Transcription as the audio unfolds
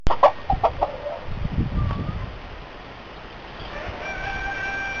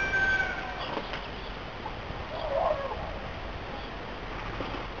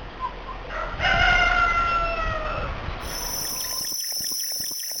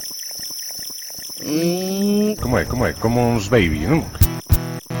Como é? Como uns baby, non?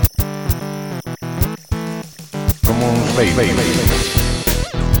 Como uns baby.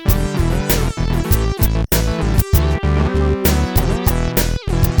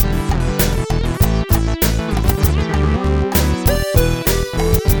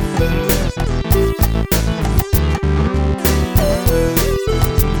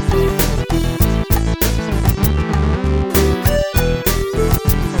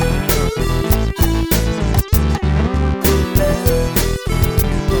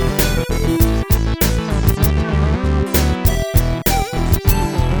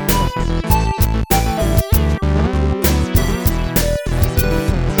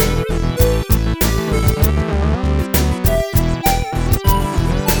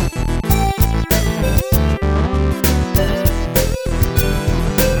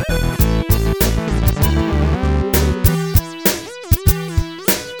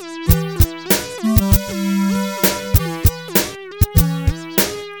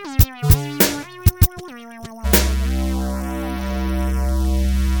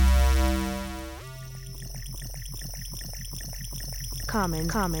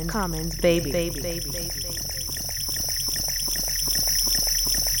 Commons, baby.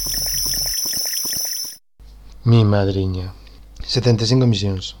 Mi madriña, 75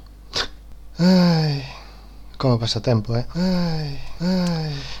 misións. Ai, como pasa tempo, ai.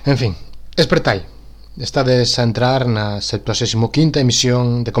 En fin, espertai. Estades a entrar na 75ª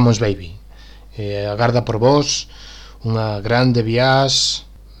emisión de Commons Baby. Agarda por vos unha grande viás.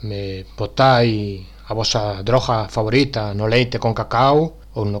 Me botai a vosa droga favorita no leite con cacao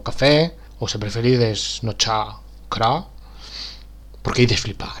ou no café, ou se preferides no chá cra, porque ides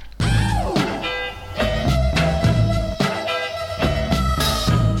flipar.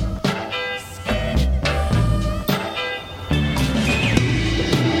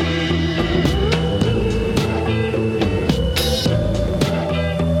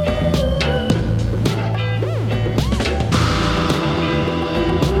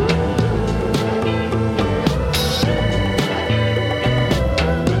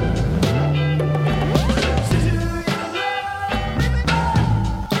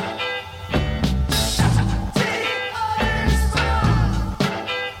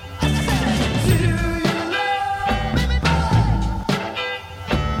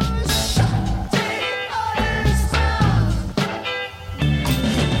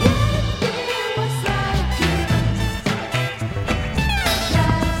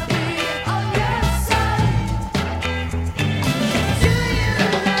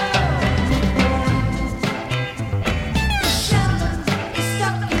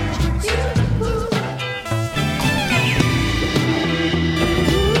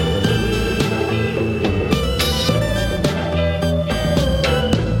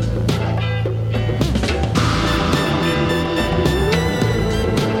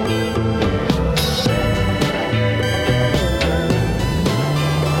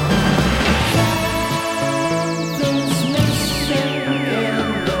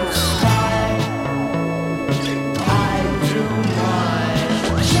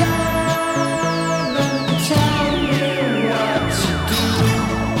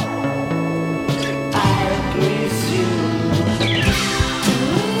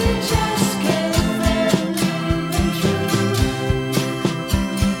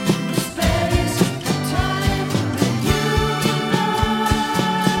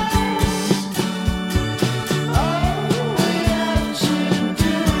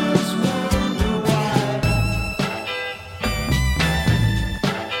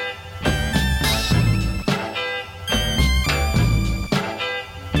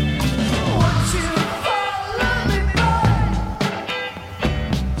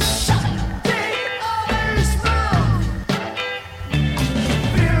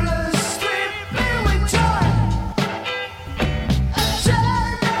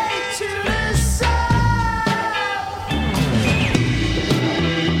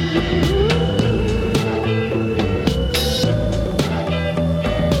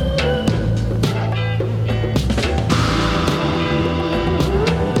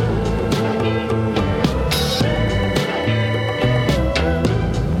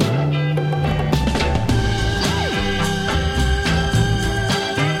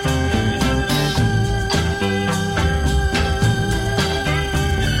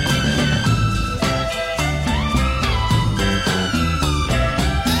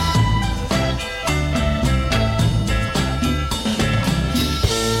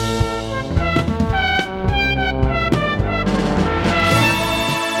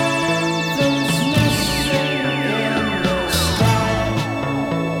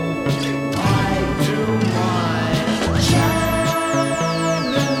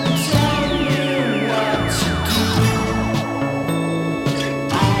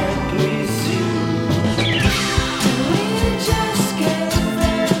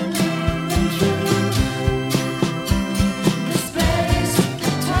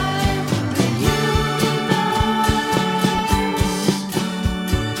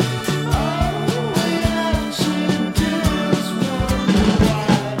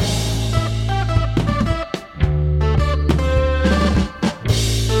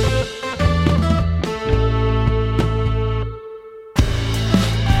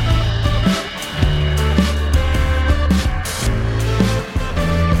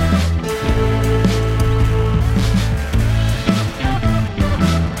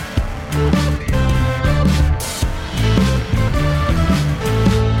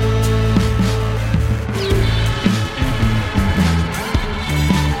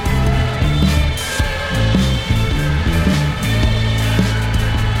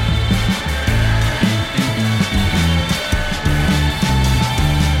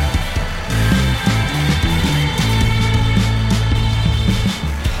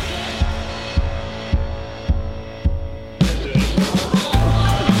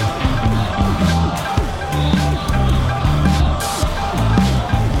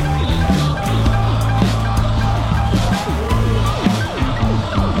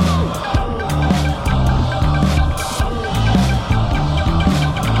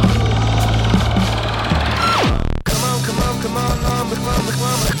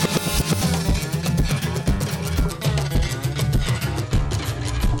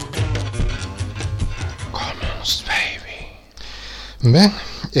 Ben,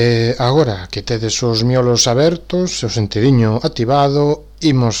 agora que tedes os miolos abertos, o sentidiño activado,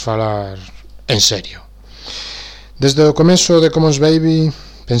 imos falar en serio. Desde o comezo de Commons Baby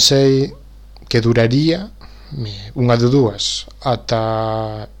pensei que duraría unha de dúas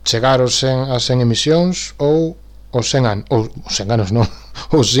ata chegar aos 100 emisións ou os 100 anos, ou os 100 anos non,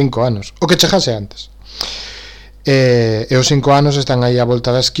 os 5 anos, o que chegase antes. E os 5 anos están aí á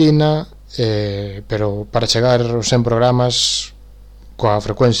volta da esquina, pero para chegar aos 100 programas coa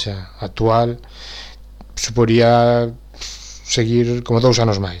frecuencia actual suporía seguir como 2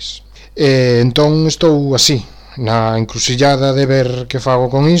 anos máis. Entón estou así, na encrucillada de ver que fago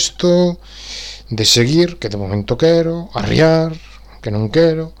con isto, de seguir, que de momento quero, arriar, que non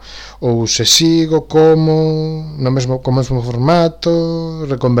quero, ou se sigo co mesmo formato,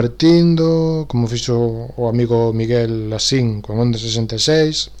 reconvertindo, como fixo o amigo Miguel Lasín con Onda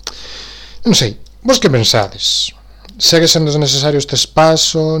 66. Non sei, vos que pensades? Segue sendo necesario este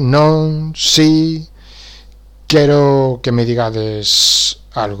espazo? Non? Si? Quero que me digades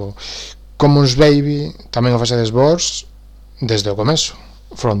algo. Commons Baby tamén o facedes vos desde o comezo,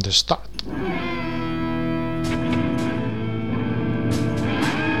 from the start.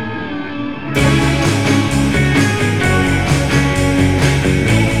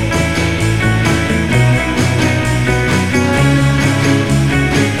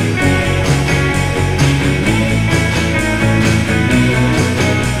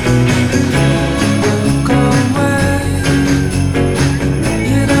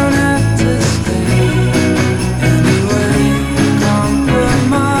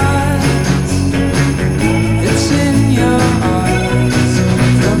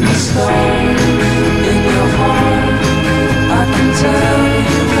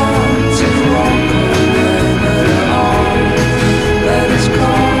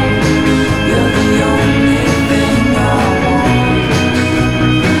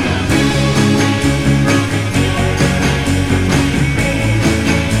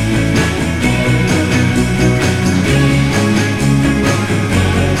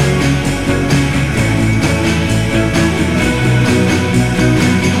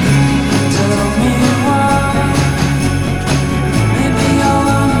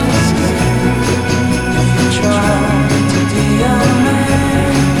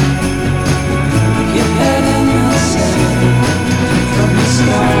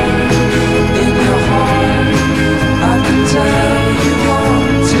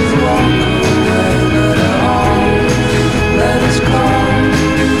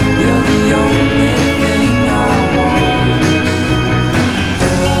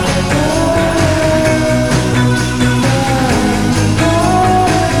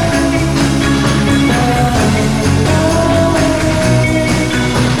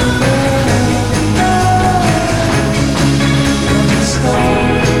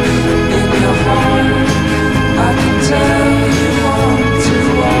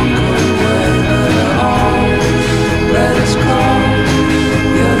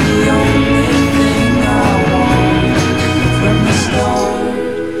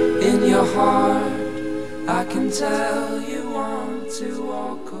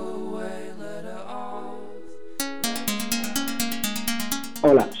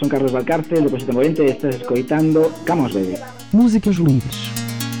 Ola, son Carlos Valcárcel, do Proxecto Movente, e estás escoitando Commons Baby. Músicas livres.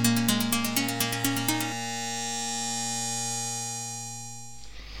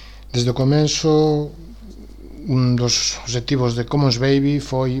 Desde o comenzo, un dos obxectivos de Commons Baby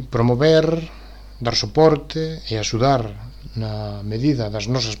foi promover, dar soporte e axudar na medida das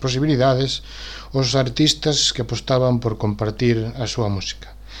nosas posibilidades os artistas que apostaban por compartir a súa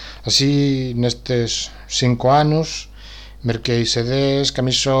música. Así, nestes 5 anos, merquei CDs,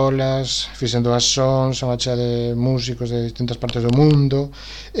 camisolas, fixen doazóns a unha chea de músicos de distintas partes do mundo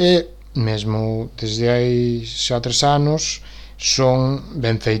e, mesmo desde hai xa 3 anos, son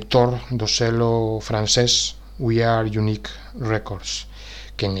benfeitor do selo francés We Are Unique Records,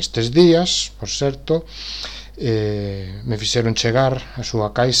 que en estes días, por certo, me fixeron chegar a súa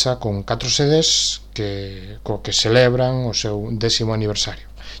caixa con 4 CDs co que celebran o seu 10º aniversario.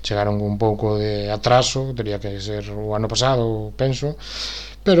 Chegaron un pouco de atraso, teria que ser o ano pasado, penso,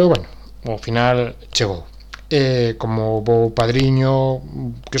 pero, bueno, ao final chegou. E como vou padriño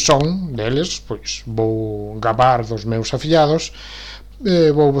que son deles, pois vou gabar dos meus afillados,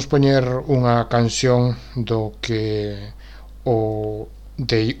 vou vos poñer unha canción do que o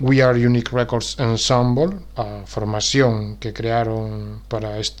de We Are Unique Records Ensemble, a formación que crearon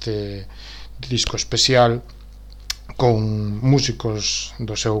para este disco especial, con músicos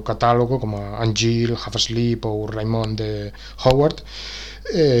do seu catálogo como Angil, Half Asleep ou Raymond de Howard,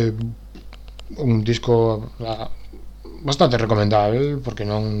 un disco bastante recomendável, porque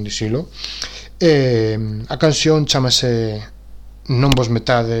non dicilo. A canción chamase Non vos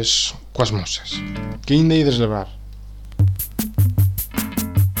metades coas mosas, que ainda ides levar.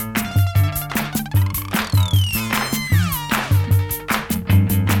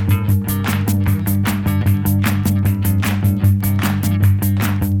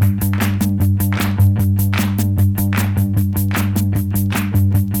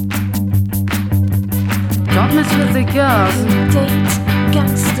 Don't mess with the girls who date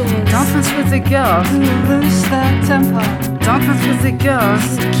gangsters. Don't mess with the girls who lose their temper. Don't mess with the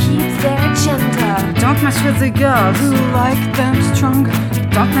girls who keep their agenda. Don't mess with the girls who like them stronger.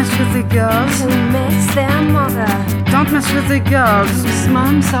 Don't mess with the girls who miss their mother. Don't mess with the girls whose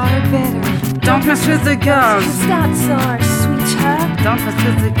mums are bitter. Don't mess with the girls whose dads are sweeter. Don't mess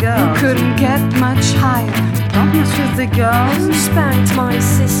with the girls who couldn't get much higher. Don't mess with the girls who spanked my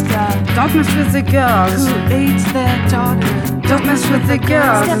sister. Don't mess with the girls who ate their daughter. Don't mess with the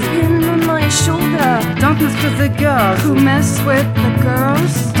girls step in on my shoulder. Don't mess with the girls who mess with the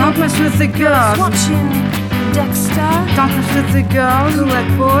girls. Don't mess with the girls watching Dexter. Don't mess with the girls who like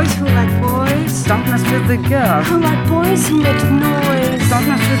boys, who like boys. Don't mess with the girls who like boys who make noise. Don't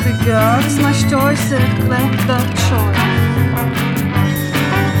mess with the girls Smash doors and let the choice.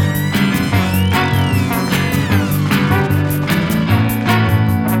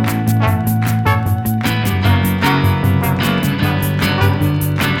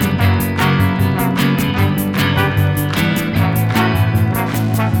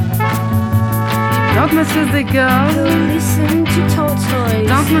 Don't mess with the girls who listen to toys.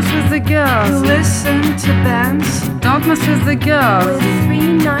 Don't mess with the girls who listen to bands. Don't mess with the girls with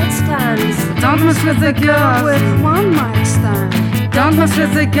 3 night stands. Don't mess with the girls with 1 mic stand. Don't mess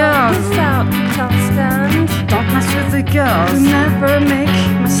with the girls without car stand. Don't mess with the girls who never make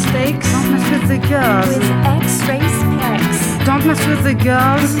mistakes. Don't mess with the girls with X-ray specs. Don't mess with the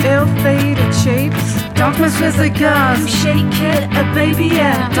girls with ill-fated shapes. Don't mess with the girls who shake it, a baby,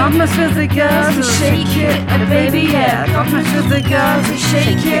 yeah. Don't mess with the girls who shake it, a baby, yeah. Don't mess with the girls who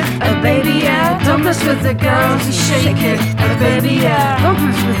shake it, a baby, yeah. Don't mess with the girls who shake it, a baby, yeah. Don't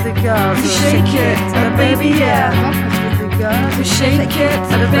mess with the girls who shake it, a baby, yeah. Don't mess with the girls who shake it,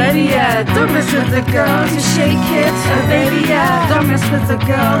 a baby, yeah. Don't mess with the girls who shake it, a baby, yeah. Don't mess with the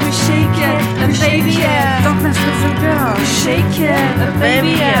girls who shake it, a baby, yeah. Don't mess with the girls who shake it, a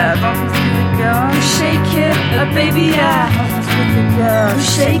baby, yeah. Don't mess with the girls who shake it, a baby, yeah. Don't mess with the girls who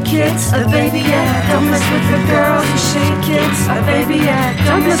shake it, a baby, yeah. Don't mess with the girls who shake it, a baby, yeah.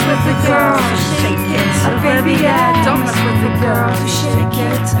 Don't mess with the girls who shake it, a baby, yeah. Don't mess with the girls who shake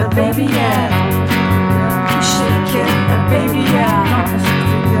it, a baby, yeah. Who shake it, a baby, yeah. Don't mess with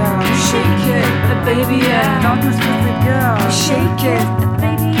the girls who shake it, a baby, yeah. Don't mess with the girls who shake it, a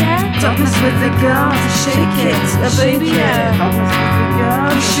baby, yeah. Don't mess with the girls who shake it, a baby, yeah. Don't mess with the girls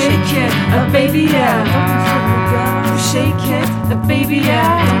who shake it, a baby, yeah. Don't mess with the girls who shake it, a baby, yeah.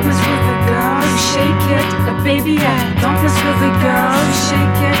 Don't mess with the girls who shake it, a baby, yeah. Don't mess with the girls who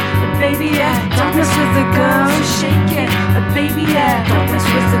shake it, a baby, yeah. Don't mess with the girls who shake it, a baby, yeah. Don't mess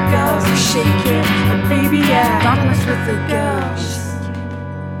with the girls who shake it, a baby, yeah. Don't mess with the girls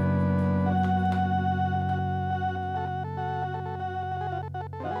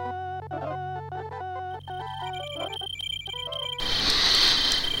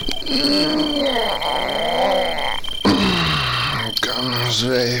Comes,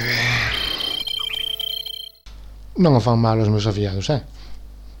 baby. Non o fan mal os meus afiados,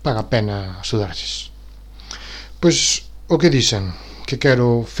 paga pena sudarlles. Pois o que dicen, que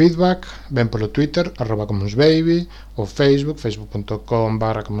quero feedback, ven polo Twitter @comonsbaby, ou Facebook,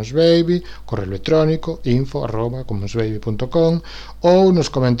 facebook.com/comonsbaby, correo electrónico info@comonsbaby.com, ou nos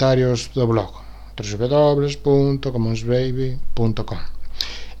comentarios do blog www.comonsbaby.com.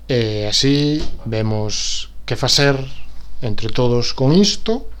 E así vemos que facer entre todos con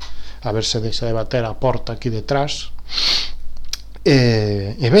isto, a ver se deixa de bater a porta aquí detrás.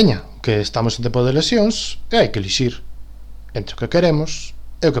 E veña, que estamos en tempo de lesións e hai que elixir entre o que queremos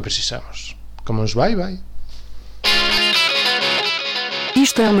e o que precisamos. Como nos vai, vai.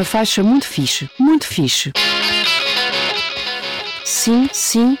 Isto é uma faixa muito fixe, muito fixe. Sim,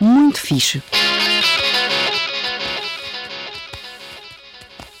 sim, muito fixe.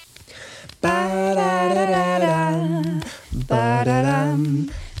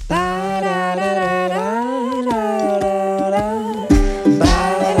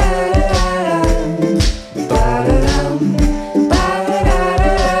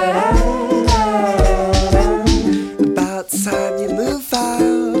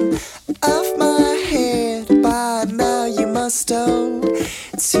 Now you must owe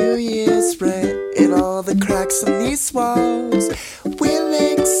 2 years rent. in all the cracks in these walls will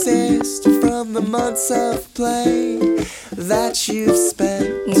exist from the months of play that you've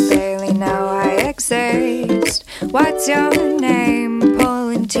spent. You barely know I exist. What's your name?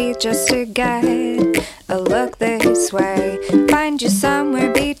 Pulling teeth just to get a look this way. Find you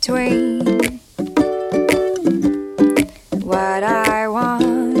somewhere between what I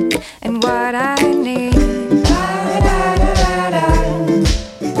want and what I need.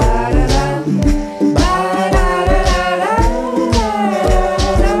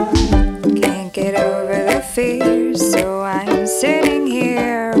 Can't get over the fear, so I'm sitting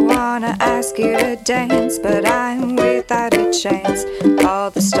here. Wanna ask you to dance, but I'm without a chance. All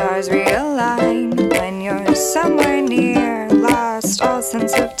the stars realign when you're somewhere near. Lost all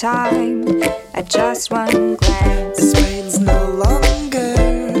sense of time at just one glance. This brain's no longer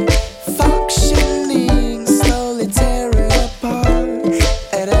functioning, slowly tearing apart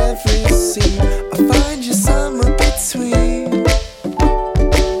at every seam. I'll find you somewhere between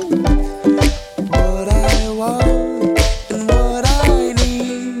what I want and what I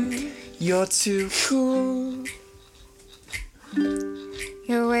need. You're too cool.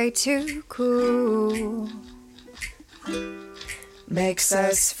 You're way too cool. Makes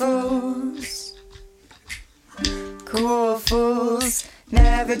us fools. Cool fools,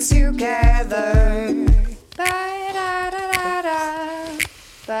 never together. Ba-da-da-da-da,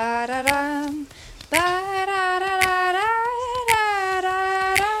 ba-da-dum, ba-da-da-da-da-da-da,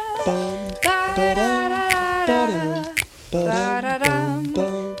 ba-da-da-da-da, ba-da-dum,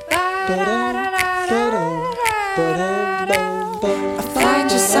 ba-da-da-da-da-da. I'll find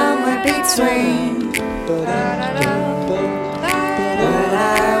you somewhere between what I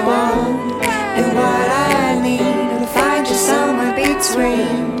want and what I need. I'll find you somewhere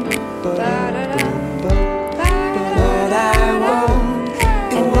between what I want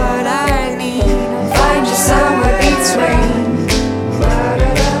and what I need. I'll find you somewhere between what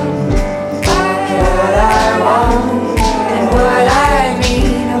I want and what I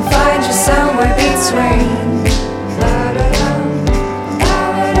need. I'll find you somewhere between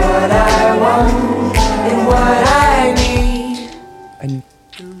what I want and what I need. And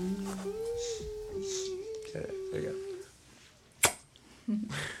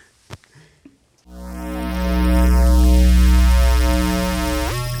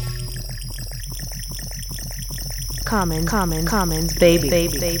Commons, baby.